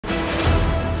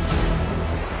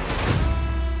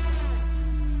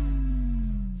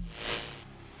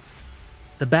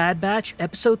The Bad Batch,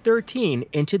 Episode 13,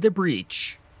 Into the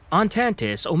Breach. On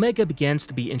Tantis, Omega begins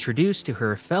to be introduced to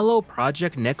her fellow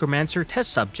Project Necromancer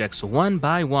test subjects one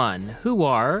by one, who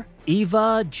are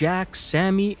Eva, Jack,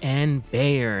 Sammy, and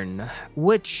Bayern.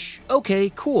 Which,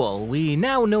 okay, cool, we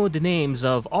now know the names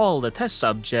of all the test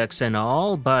subjects and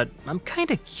all, but I'm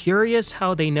kinda curious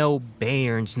how they know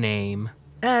Bayern's name.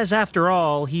 As after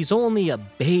all, he's only a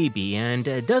baby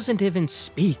and doesn't even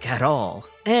speak at all.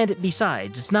 And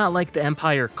besides, it's not like the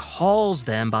Empire calls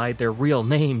them by their real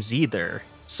names either.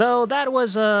 So that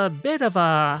was a bit of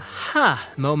a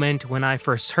moment when I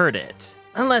first heard it.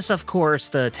 Unless, of course,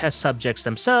 the test subjects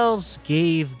themselves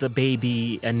gave the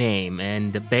baby a name,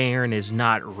 and Bayern is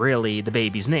not really the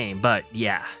baby's name, but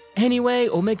yeah. Anyway,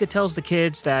 Omega tells the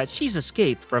kids that she's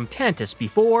escaped from Tantis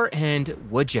before, and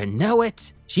would you know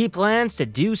it? She plans to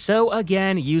do so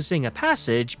again using a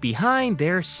passage behind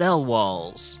their cell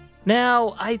walls.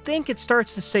 Now, I think it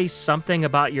starts to say something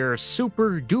about your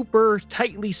super duper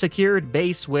tightly secured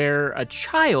base where a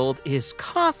child is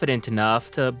confident enough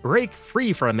to break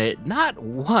free from it not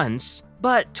once,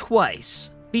 but twice.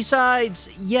 Besides,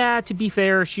 yeah, to be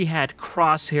fair, she had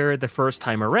crosshair the first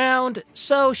time around,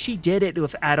 so she did it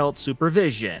with adult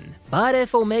supervision. But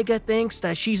if Omega thinks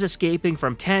that she's escaping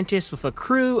from Tantis with a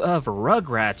crew of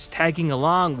Rugrats tagging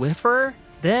along with her,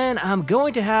 then I'm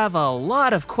going to have a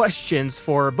lot of questions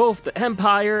for both the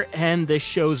Empire and the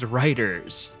show's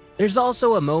writers. There's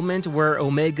also a moment where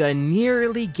Omega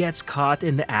nearly gets caught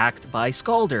in the act by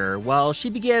Scalder while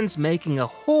she begins making a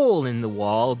hole in the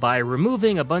wall by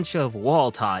removing a bunch of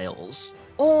wall tiles,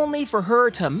 only for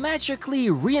her to magically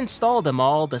reinstall them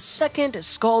all the second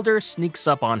Scalder sneaks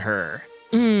up on her.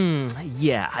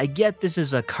 Yeah, I get this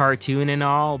is a cartoon and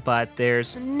all, but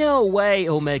there's no way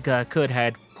Omega could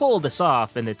have pulled this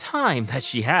off in the time that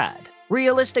she had.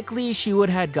 Realistically, she would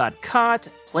have got caught,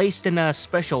 placed in a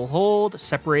special hold,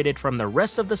 separated from the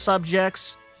rest of the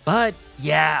subjects. But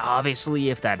yeah, obviously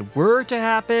if that were to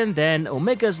happen, then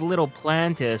Omega's little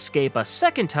plan to escape a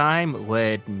second time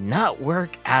would not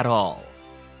work at all.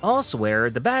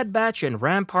 Elsewhere, the Bad Batch and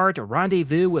Rampart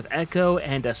rendezvous with Echo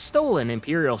and a stolen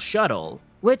Imperial shuttle,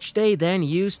 which they then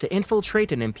use to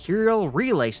infiltrate an Imperial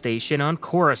relay station on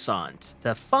Coruscant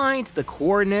to find the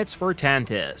coordinates for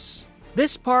Tantis.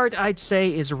 This part, I'd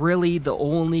say, is really the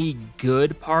only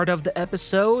good part of the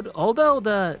episode, although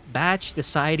the Batch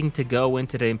deciding to go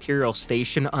into the Imperial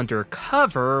station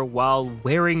undercover while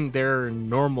wearing their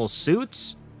normal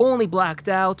suits, only blacked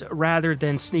out rather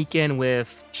than sneak in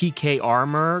with TK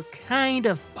armor, kind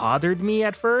of bothered me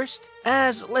at first.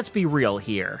 As, let's be real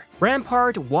here,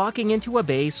 Rampart walking into a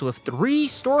base with 3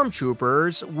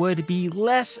 stormtroopers would be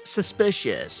less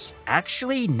suspicious.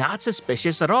 Actually, not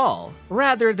suspicious at all,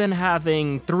 rather than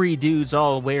having 3 dudes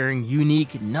all wearing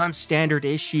unique, non-standard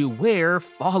issue wear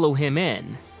follow him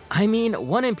in. I mean,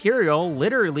 one Imperial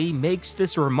literally makes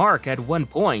this remark at one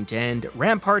point, and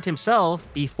Rampart himself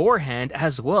beforehand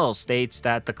as well states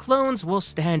that the clones will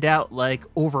stand out like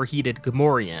overheated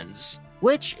Gamorreans.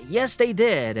 Which, yes they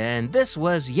did, and this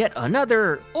was yet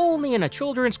another only in a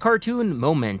children's cartoon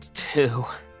moment too.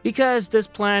 Because this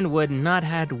plan would not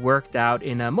have worked out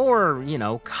in a more,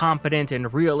 competent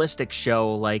and realistic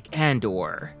show like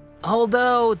Andor.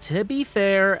 Although, to be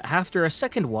fair, after a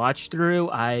second watch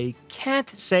through, I can't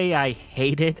say I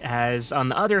hate it, as on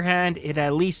the other hand, it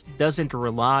at least doesn't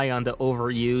rely on the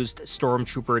overused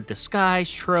Stormtrooper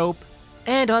disguise trope.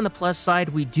 And on the plus side,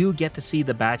 we do get to see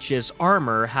the Batch's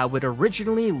armor how it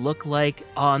originally looked like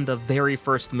on the very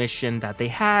first mission that they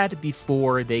had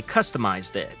before they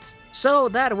customized it. So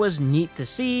that was neat to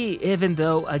see, even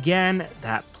though, again,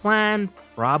 that plan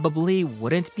probably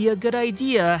wouldn't be a good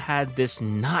idea had this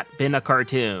not been a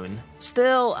cartoon.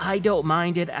 Still, I don't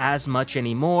mind it as much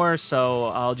anymore, so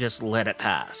I'll just let it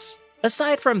pass.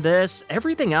 Aside from this,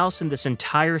 everything else in this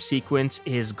entire sequence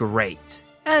is great,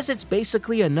 as it's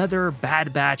basically another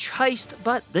Bad Batch heist,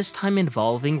 but this time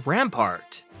involving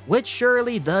Rampart, which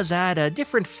surely does add a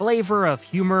different flavor of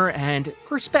humor and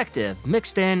perspective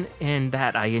mixed in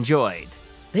that I enjoyed.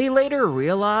 They later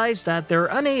realize that they're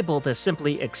unable to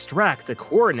simply extract the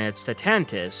coordinates to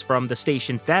Tantis from the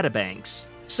station's databanks,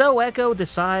 so Echo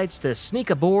decides to sneak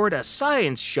aboard a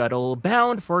science shuttle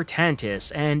bound for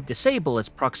Tantis and disable its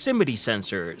proximity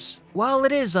sensors. While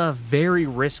it is a very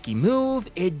risky move,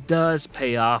 it does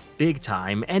pay off big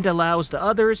time and allows the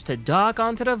others to dock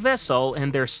onto the vessel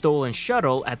and their stolen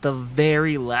shuttle at the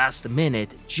very last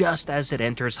minute just as it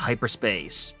enters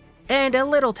hyperspace. And a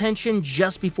little tension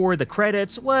just before the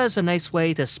credits was a nice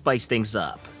way to spice things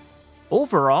up.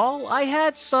 Overall, I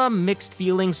had some mixed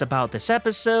feelings about this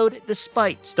episode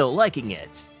despite still liking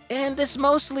it. And this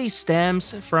mostly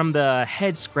stems from the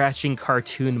head-scratching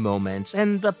cartoon moments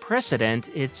and the precedent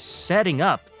it's setting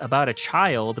up about a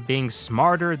child being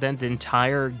smarter than the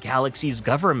entire galaxy's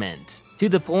government, to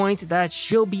the point that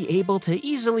she'll be able to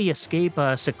easily escape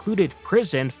a secluded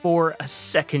prison for a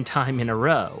second time in a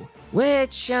row.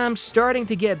 Which I'm starting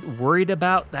to get worried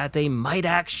about that they might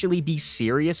actually be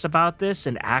serious about this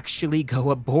and actually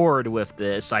go aboard with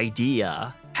this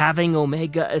idea. Having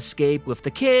Omega escape with the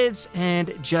kids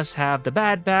and just have the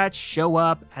Bad Batch show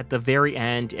up at the very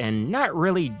end and not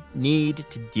really need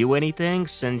to do anything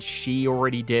since she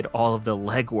already did all of the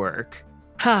legwork.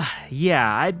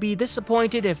 Yeah, I'd be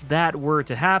disappointed if that were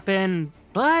to happen,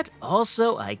 but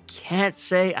also I can't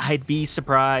say I'd be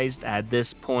surprised at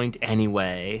this point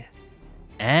anyway.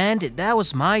 And that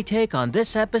was my take on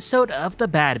this episode of The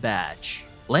Bad Batch.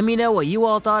 Let me know what you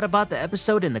all thought about the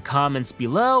episode in the comments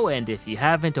below, and if you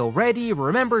haven't already,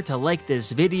 remember to like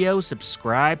this video,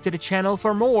 subscribe to the channel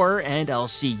for more, and I'll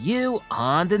see you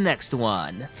on the next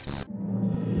one.